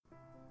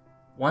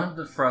One of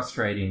the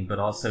frustrating but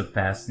also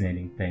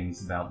fascinating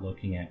things about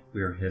looking at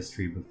queer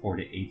history before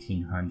the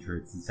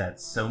 1800s is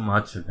that so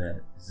much of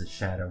it is a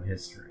shadow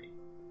history.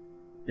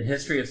 The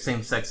history of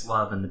same-sex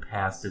love in the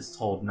past is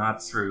told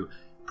not through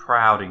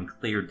proud and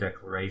clear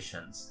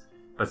declarations,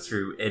 but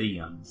through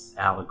idioms,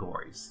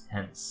 allegories,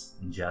 hints,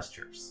 and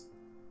gestures.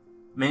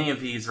 Many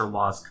of these are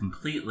lost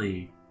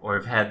completely or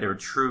have had their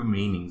true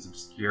meanings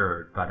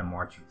obscured by the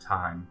march of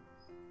time.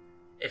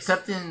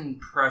 Except in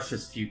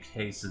precious few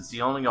cases,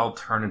 the only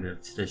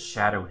alternative to this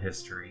shadow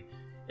history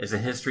is a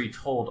history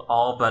told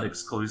all but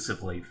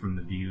exclusively from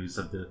the views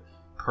of the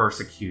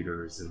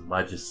persecutors and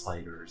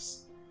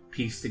legislators,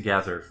 pieced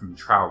together from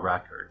trial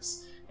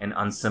records and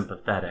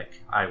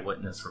unsympathetic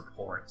eyewitness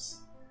reports.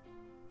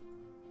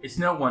 It's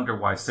no wonder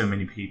why so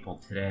many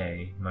people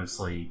today,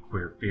 mostly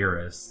queer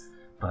theorists,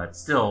 but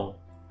still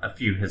a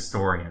few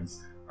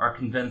historians, are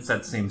convinced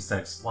that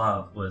same-sex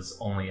love was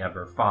only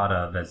ever thought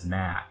of as an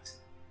act,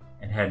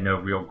 and had no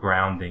real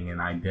grounding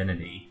in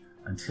identity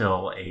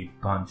until a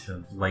bunch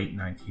of late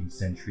 19th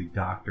century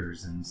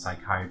doctors and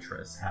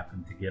psychiatrists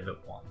happened to give it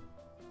one.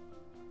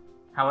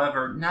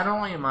 However, not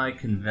only am I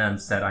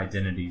convinced that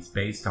identities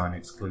based on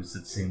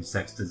exclusive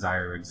same-sex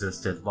desire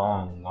existed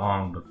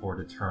long before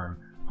the term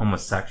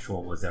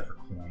homosexual was ever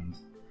coined,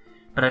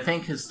 but I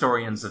think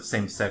historians of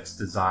same-sex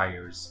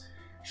desires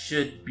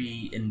should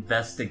be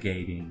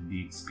investigating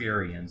the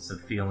experience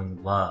of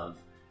feeling love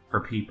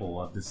for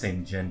people of the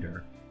same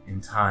gender in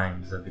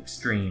times of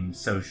extreme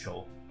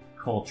social,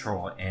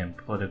 cultural, and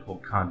political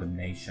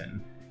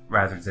condemnation,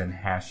 rather than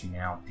hashing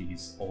out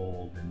these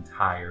old and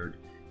tired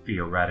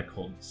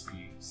theoretical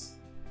disputes.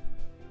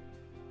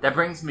 That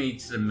brings me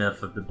to the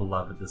myth of the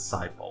beloved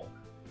disciple,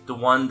 the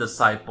one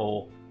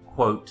disciple,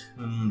 quote,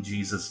 whom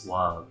Jesus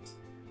loved,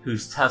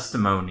 whose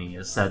testimony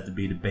is said to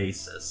be the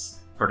basis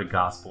for the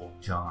Gospel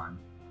of John.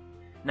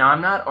 Now,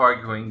 I'm not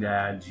arguing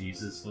that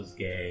Jesus was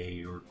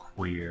gay or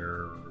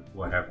queer or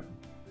whatever,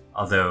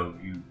 although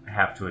you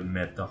have to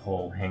admit the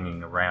whole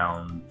hanging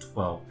around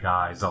 12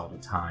 guys all the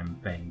time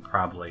thing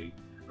probably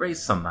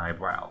raised some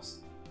eyebrows.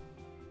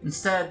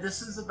 Instead,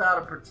 this is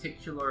about a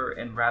particular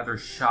and rather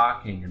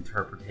shocking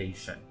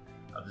interpretation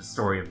of the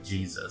story of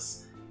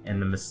Jesus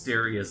and the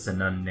mysterious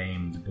and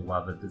unnamed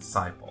beloved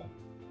disciple.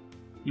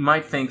 You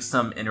might think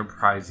some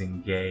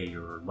enterprising gay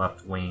or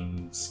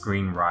left-wing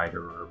screenwriter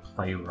or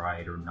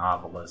playwright or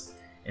novelist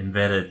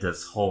invented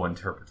this whole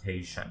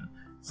interpretation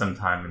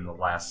sometime in the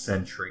last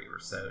century or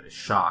so to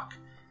shock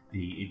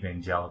the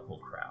evangelical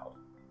crowd.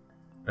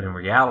 But in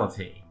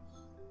reality,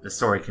 the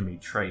story can be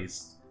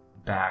traced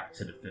back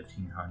to the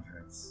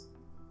 1500s.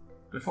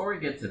 Before we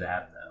get to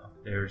that, though,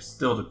 there's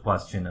still the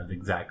question of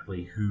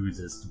exactly who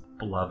this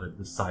beloved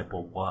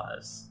disciple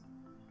was.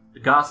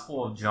 The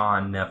Gospel of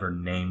John never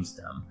names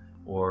them,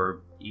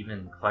 or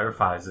even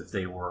clarifies if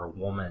they were a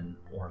woman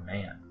or a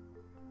man.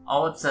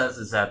 All it says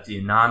is that the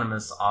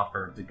anonymous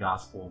author of the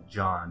Gospel of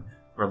John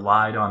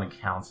relied on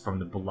accounts from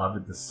the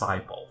beloved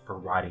disciple for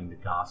writing the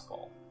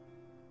Gospel.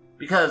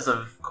 Because,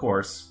 of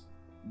course,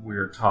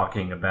 we're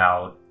talking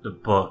about the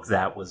book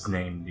that was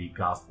named the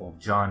Gospel of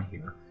John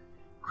here,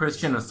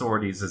 Christian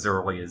authorities as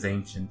early as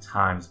ancient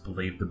times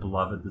believed the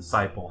beloved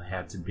disciple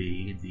had to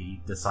be the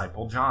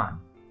disciple John.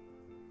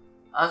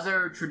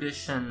 Other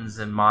traditions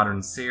and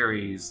modern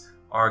series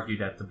argue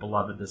that the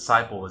beloved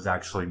disciple was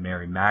actually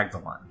Mary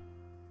Magdalene,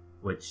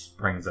 which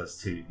brings us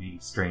to the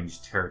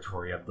strange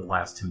territory of the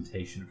Last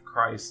Temptation of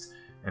Christ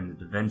and the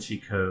Da Vinci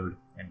Code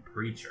and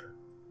Preacher.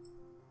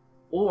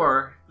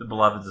 Or the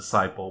beloved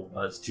disciple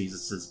was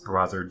Jesus'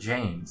 brother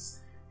James,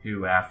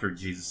 who after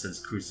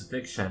Jesus'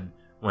 crucifixion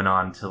went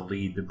on to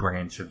lead the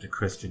branch of the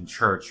Christian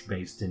church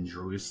based in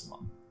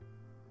Jerusalem.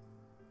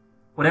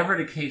 Whatever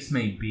the case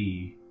may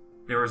be,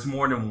 there was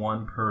more than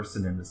one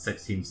person in the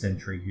 16th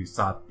century who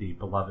thought the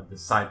beloved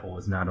disciple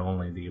was not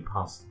only the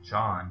Apostle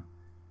John,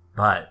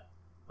 but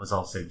was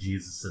also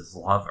Jesus'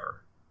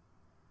 lover.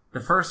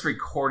 The first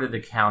recorded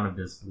account of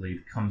this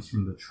belief comes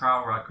from the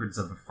trial records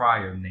of a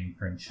friar named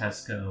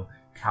Francesco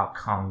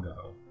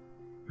Calcongo,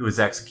 who was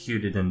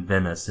executed in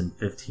Venice in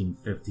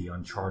 1550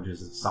 on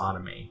charges of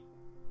sodomy.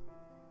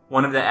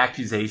 One of the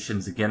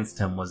accusations against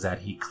him was that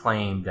he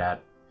claimed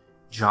that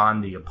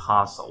John the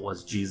Apostle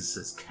was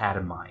Jesus'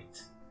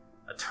 catamite,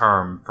 a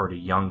term for the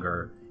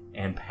younger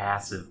and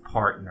passive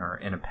partner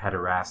in a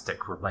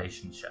pederastic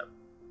relationship.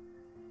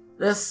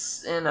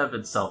 This in of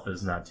itself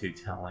is not too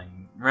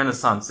telling.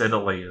 Renaissance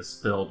Italy is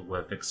filled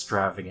with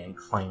extravagant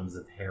claims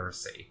of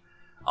heresy,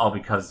 all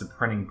because the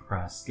printing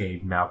press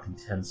gave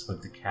malcontents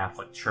with the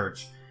Catholic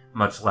Church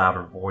much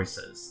louder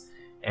voices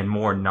and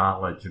more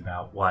knowledge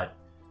about what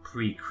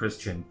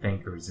pre-Christian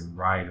thinkers and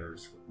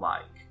writers were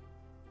like.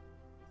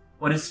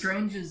 What is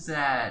strange is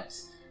that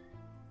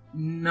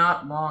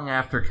not long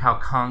after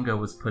Calcongo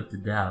was put to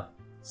death,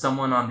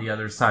 someone on the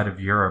other side of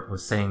Europe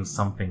was saying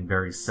something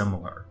very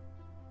similar.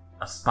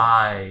 A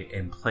spy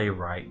and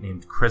playwright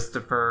named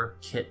Christopher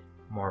Kit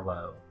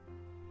Marlowe.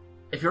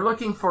 If you're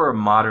looking for a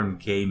modern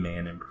gay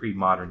man in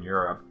pre-modern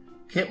Europe,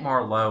 Kit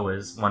Marlowe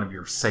is one of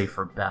your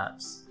safer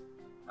bets.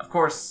 Of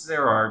course,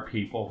 there are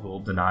people who will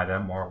deny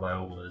that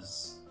Marlowe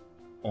was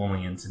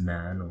only into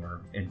men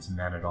or into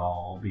men at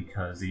all,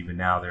 because even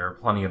now there are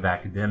plenty of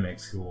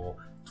academics who will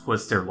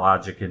twist their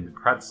logic into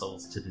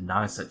pretzels to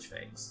deny such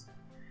things.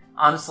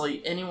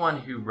 Honestly, anyone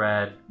who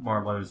read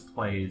Marlowe's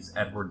plays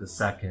Edward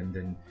II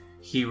and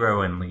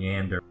Hero and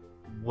Leander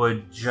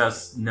would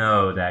just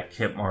know that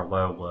Kit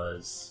Marlowe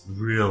was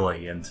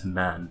really into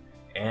men,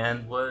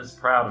 and was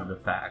proud of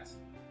the fact.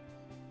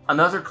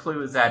 Another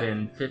clue is that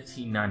in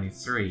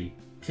 1593,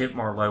 Kit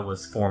Marlowe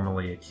was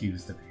formally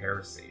accused of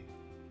heresy.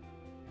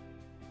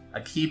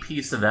 A key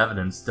piece of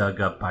evidence dug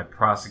up by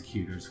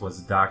prosecutors was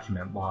a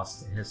document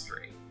lost to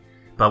history,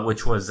 but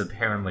which was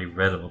apparently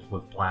riddled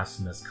with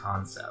blasphemous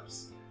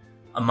concepts.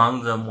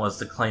 Among them was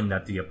the claim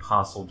that the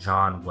Apostle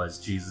John was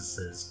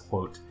Jesus'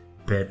 quote,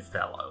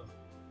 bedfellow.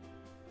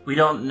 We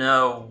don't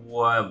know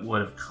what would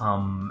have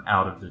come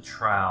out of the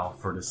trial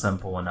for the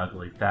simple and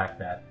ugly fact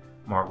that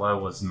Marlowe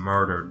was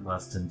murdered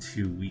less than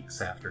 2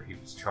 weeks after he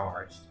was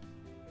charged.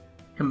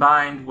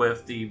 Combined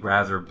with the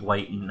rather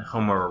blatant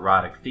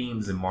homoerotic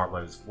themes in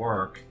Marlowe's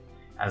work,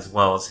 as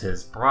well as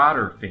his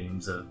broader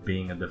themes of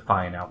being a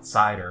defiant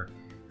outsider,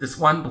 this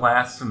one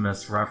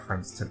blasphemous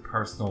reference to the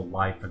personal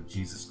life of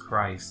Jesus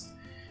Christ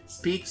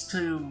speaks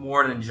to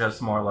more than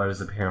just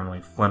Marlowe's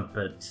apparently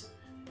flippant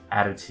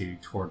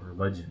attitude toward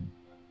religion.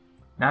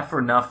 Not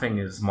for nothing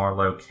is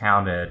Marlowe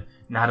counted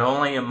not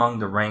only among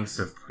the ranks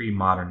of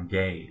pre-modern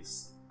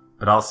gays,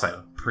 but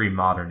also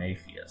pre-modern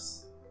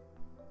atheists.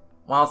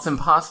 While it's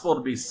impossible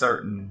to be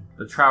certain,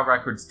 the trial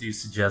records do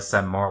suggest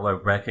that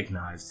Marlowe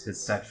recognized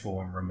his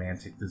sexual and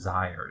romantic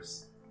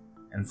desires,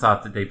 and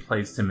thought that they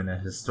placed him in a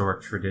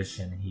historic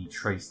tradition he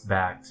traced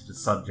back to the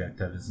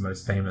subject of his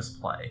most famous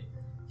play,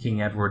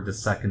 King Edward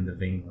II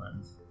of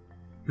England,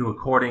 who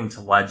according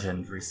to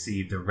legend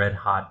received a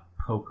red-hot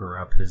poker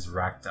up his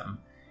rectum,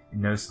 in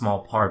no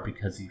small part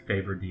because he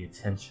favored the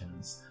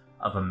attentions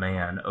of a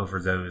man over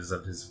those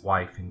of his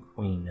wife and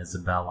Queen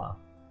Isabella.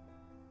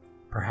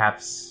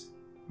 Perhaps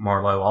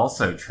Marlowe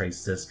also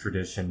traced this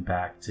tradition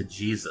back to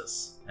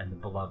Jesus and the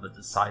beloved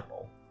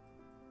disciple.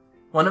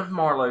 One of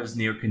Marlowe's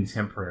near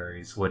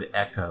contemporaries would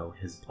echo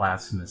his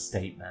blasphemous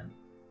statement.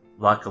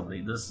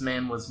 Luckily, this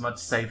man was much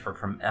safer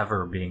from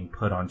ever being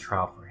put on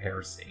trial for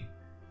heresy.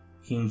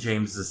 King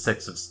James VI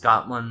of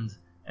Scotland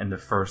and the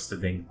First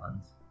of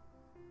England.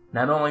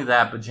 Not only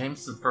that, but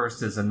James I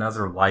is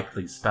another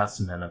likely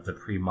specimen of the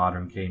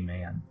pre-modern gay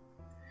man.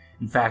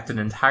 In fact, an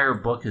entire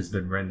book has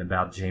been written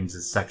about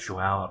James's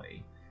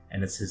sexuality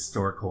and its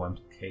historical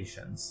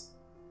implications.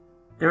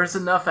 There is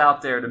enough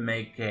out there to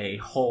make a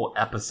whole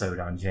episode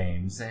on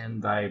James,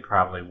 and I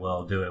probably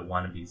will do it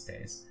one of these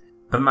days.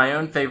 But my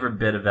own favorite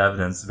bit of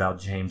evidence about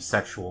James'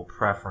 sexual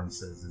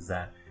preferences is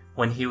that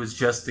when he was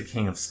just the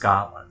King of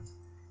Scotland,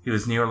 he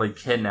was nearly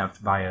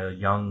kidnapped by a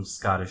young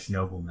Scottish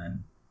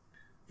nobleman.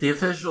 The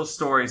official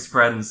story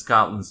spread in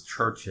Scotland's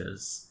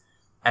churches,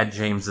 at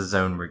James's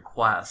own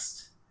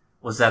request,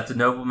 was that the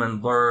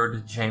nobleman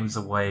lured James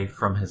away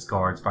from his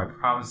guards by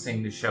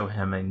promising to show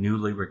him a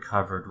newly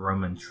recovered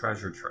Roman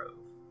treasure trove.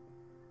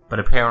 But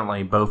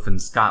apparently, both in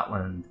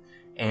Scotland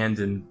and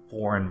in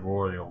foreign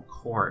royal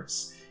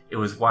courts, it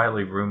was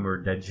widely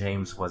rumored that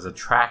James was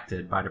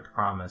attracted by the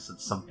promise of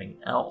something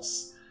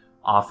else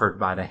offered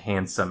by the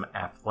handsome,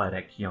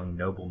 athletic young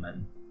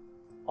nobleman.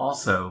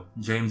 Also,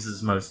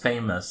 James's most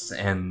famous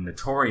and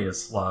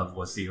notorious love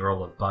was the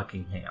Earl of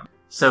Buckingham.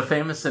 So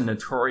famous and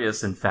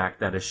notorious, in fact,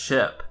 that a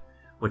ship,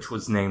 which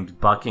was named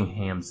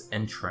Buckingham's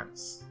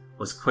Entrance,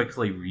 was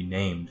quickly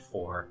renamed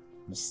for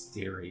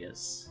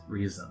mysterious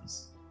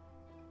reasons.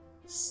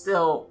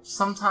 Still,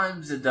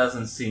 sometimes it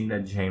doesn't seem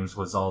that James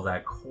was all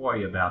that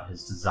coy about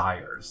his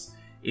desires,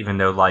 even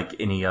though, like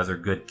any other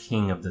good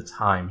king of the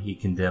time, he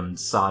condemned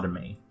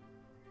sodomy.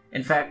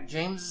 In fact,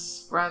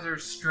 James rather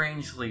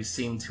strangely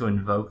seemed to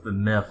invoke the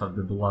myth of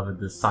the beloved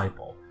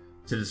disciple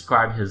to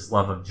describe his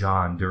love of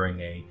John during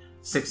a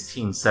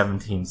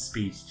 1617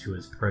 speech to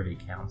his privy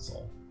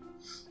council.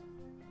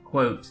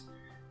 Quote,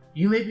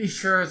 "You may be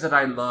sure that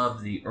I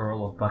love the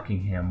Earl of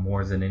Buckingham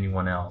more than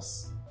anyone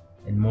else,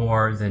 and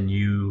more than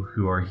you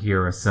who are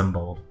here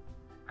assembled.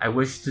 I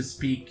wish to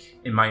speak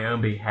in my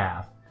own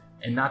behalf,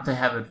 and not to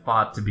have it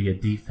thought to be a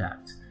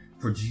defect,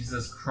 for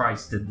Jesus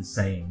Christ did the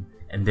same,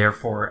 and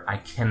therefore I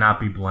cannot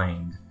be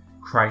blamed.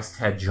 Christ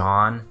had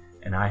John,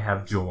 and I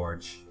have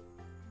George."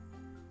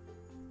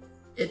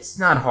 It's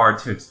not hard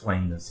to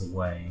explain this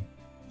away.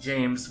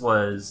 James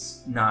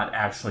was not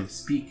actually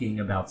speaking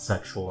about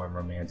sexual and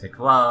romantic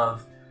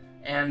love,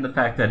 and the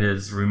fact that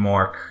his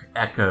remark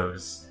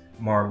echoes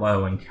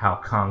Marlowe and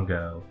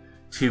Calcongo,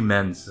 two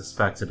men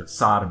suspected of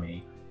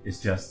sodomy,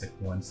 is just a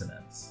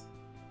coincidence.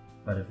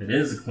 But if it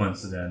is a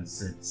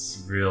coincidence,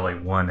 it's really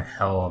one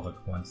hell of a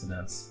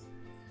coincidence.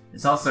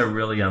 It's also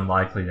really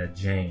unlikely that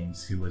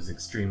James, who was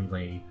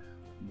extremely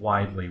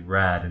widely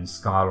read and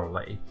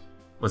scholarly,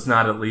 was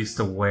not at least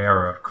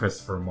aware of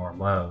Christopher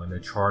Marlowe and the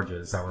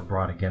charges that were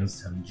brought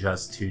against him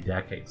just 2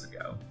 decades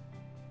ago.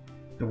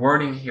 The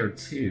wording here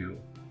too,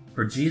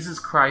 "For Jesus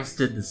Christ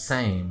did the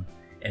same,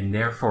 and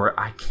therefore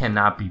I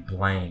cannot be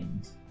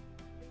blamed,"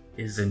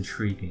 is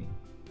intriguing.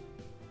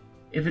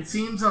 If it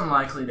seems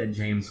unlikely that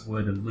James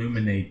would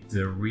illuminate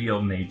the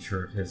real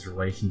nature of his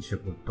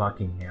relationship with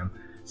Buckingham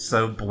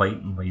so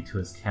blatantly to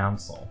his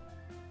council,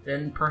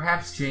 then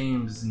perhaps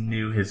James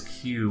knew his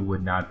cue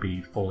would not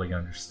be fully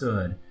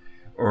understood,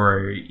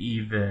 or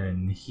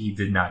even he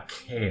did not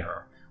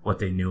care what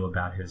they knew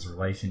about his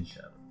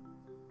relationship.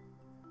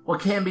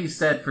 What can be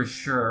said for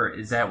sure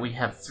is that we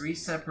have three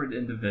separate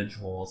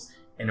individuals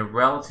in a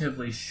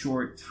relatively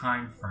short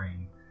time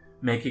frame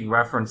making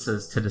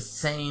references to the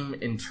same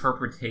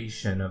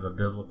interpretation of a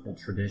biblical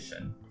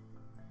tradition.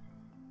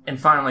 And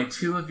finally,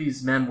 two of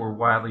these men were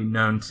widely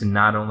known to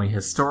not only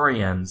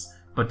historians,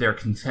 but their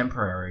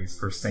contemporaries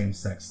for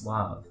same-sex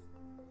love.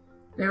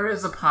 There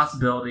is a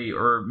possibility,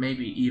 or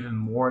maybe even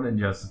more than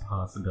just a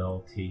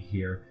possibility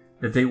here,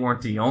 that they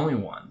weren't the only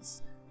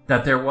ones.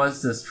 That there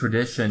was this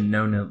tradition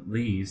known at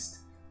least,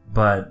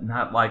 but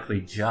not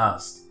likely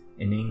just,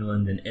 in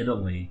England and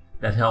Italy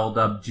that held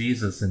up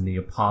Jesus and the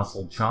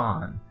Apostle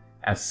John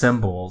as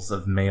symbols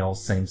of male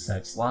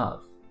same-sex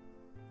love.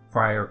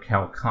 Friar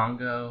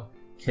Calcongo,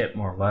 Kit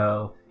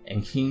Marlowe,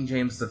 and King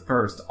James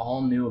I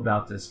all knew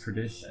about this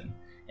tradition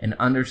and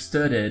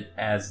understood it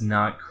as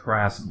not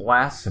crass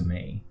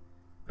blasphemy,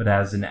 but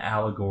as an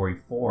allegory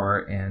for,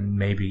 and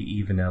maybe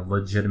even a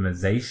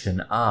legitimization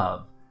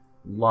of,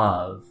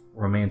 love,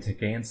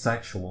 romantic and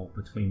sexual,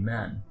 between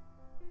men.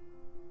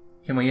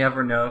 Can we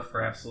ever know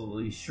for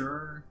absolutely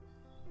sure?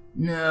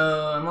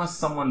 No, unless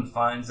someone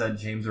finds that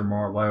James or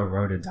Marlowe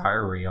wrote a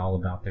diary all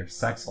about their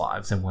sex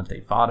lives and what they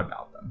thought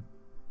about them.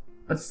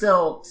 But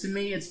still, to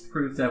me it's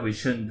proof that we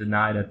shouldn't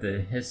deny that the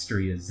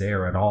history is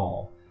there at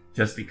all,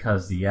 just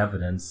because the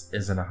evidence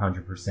isn't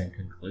 100%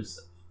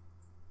 conclusive.